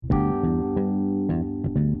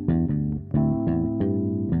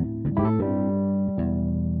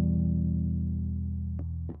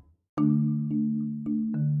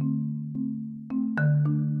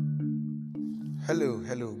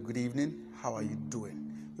hello, good evening. How are you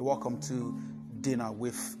doing? You're welcome to Dinner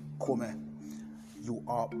with Kome. You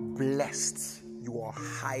are blessed. You are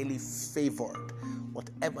highly favored.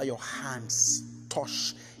 Whatever your hands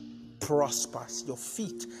touch prospers. Your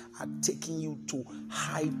feet are taking you to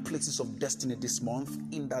high places of destiny this month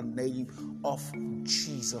in the name of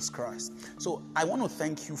Jesus Christ. So I want to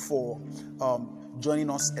thank you for joining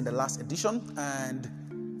us in the last edition, and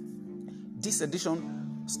this edition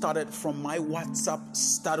started from my WhatsApp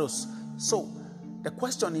status. So the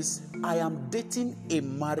question is, I am dating a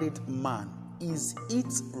married man. Is it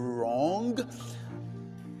wrong?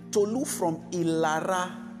 Tolu from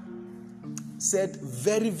Ilara said,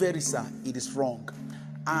 very, very sir, it is wrong.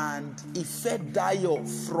 And Ife Dayo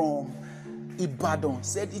from Ibadan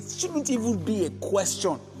said it shouldn't even be a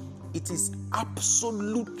question. It is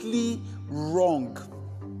absolutely wrong.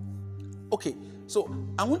 Okay, so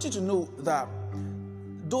I want you to know that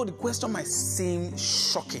though the question might seem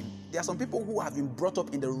shocking, there are some people who have been brought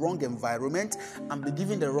up in the wrong environment and be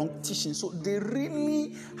given the wrong teaching, so they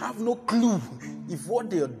really have no clue if what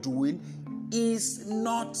they are doing is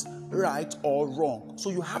not right or wrong. So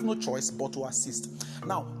you have no choice but to assist.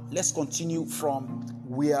 Now, let's continue from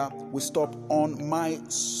where we stopped on my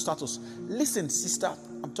status. Listen, sister,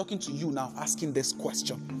 I'm talking to you now, asking this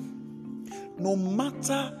question. No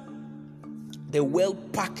matter the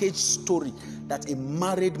well-packaged story that a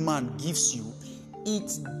married man gives you,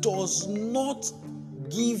 it does not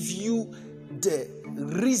give you the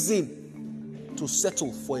reason to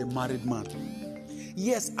settle for a married man.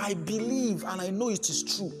 Yes, I believe and I know it is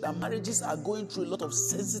true that marriages are going through a lot of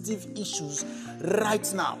sensitive issues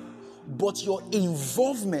right now, but your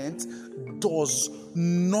involvement does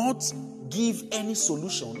not give any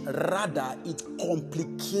solution. Rather, it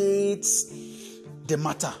complicates the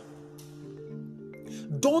matter.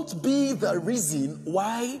 Don't be the reason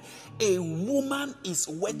why a woman is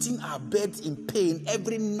wetting her bed in pain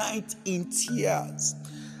every night in tears.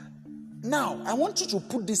 Now, I want you to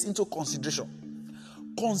put this into consideration.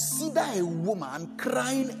 Consider a woman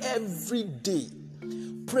crying every day,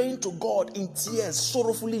 praying to God in tears,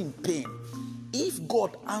 sorrowfully in pain. If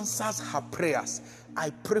God answers her prayers, I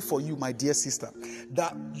pray for you, my dear sister,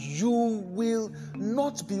 that you will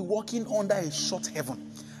not be walking under a shut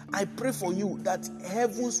heaven. I pray for you that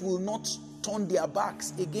heavens will not turn their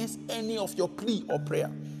backs against any of your plea or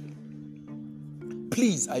prayer.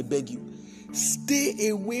 Please, I beg you, stay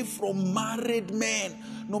away from married men,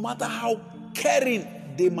 no matter how caring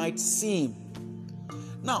they might seem.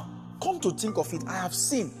 Now, come to think of it, I have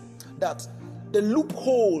seen that the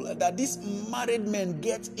loophole that these married men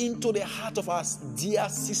get into the heart of our dear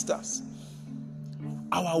sisters,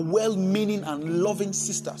 our well-meaning and loving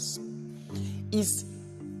sisters, is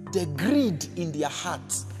the greed in their heart.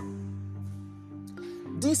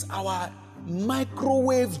 This our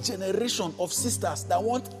microwave generation of sisters that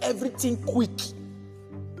want everything quick.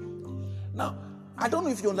 Now, I don't know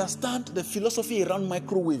if you understand the philosophy around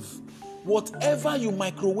microwave. Whatever you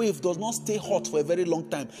microwave does not stay hot for a very long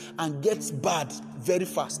time and gets bad very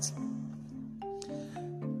fast.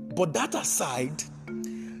 But that aside,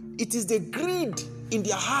 it is the greed in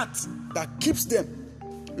their heart that keeps them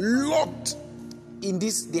locked in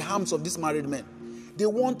the arms of these married men. They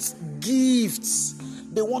want gifts.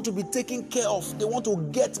 They want to be taken care of. They want to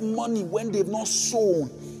get money when they've not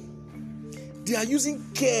sown. They are using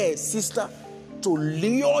care, sister, to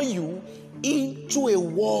lure you into a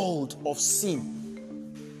world of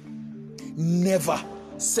sin. Never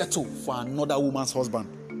settle for another woman's husband.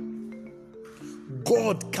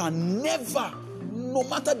 God can never, no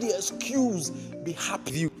matter the excuse, be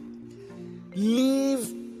happy with you.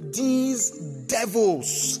 Leave these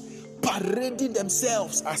devils parading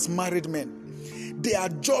themselves as married men. They are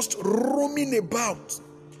just roaming about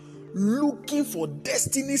looking for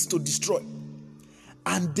destinies to destroy,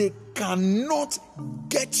 and they cannot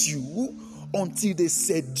get you until they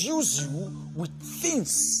seduce you with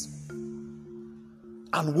things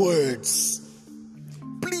and words.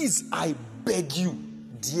 Please, I beg you,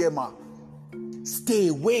 dear ma, stay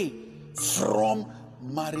away from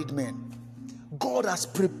married men. God has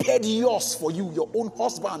prepared yours for you, your own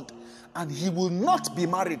husband, and he will not be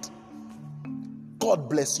married. God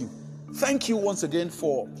bless you. Thank you once again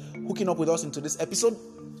for hooking up with us into this episode.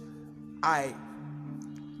 I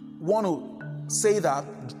want to say that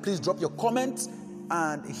please drop your comments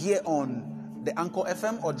and here on the Anchor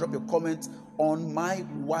FM, or drop your comments on my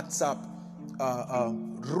WhatsApp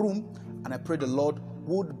room, and I pray the Lord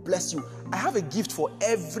would bless you. I have a gift for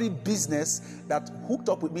every business that hooked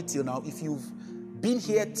up with me till now. If you've been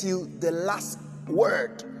here till the last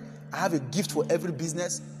word, I have a gift for every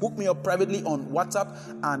business. Hook me up privately on WhatsApp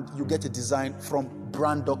and you get a design from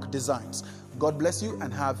Brandock Designs. God bless you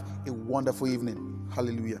and have a wonderful evening.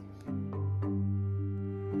 Hallelujah.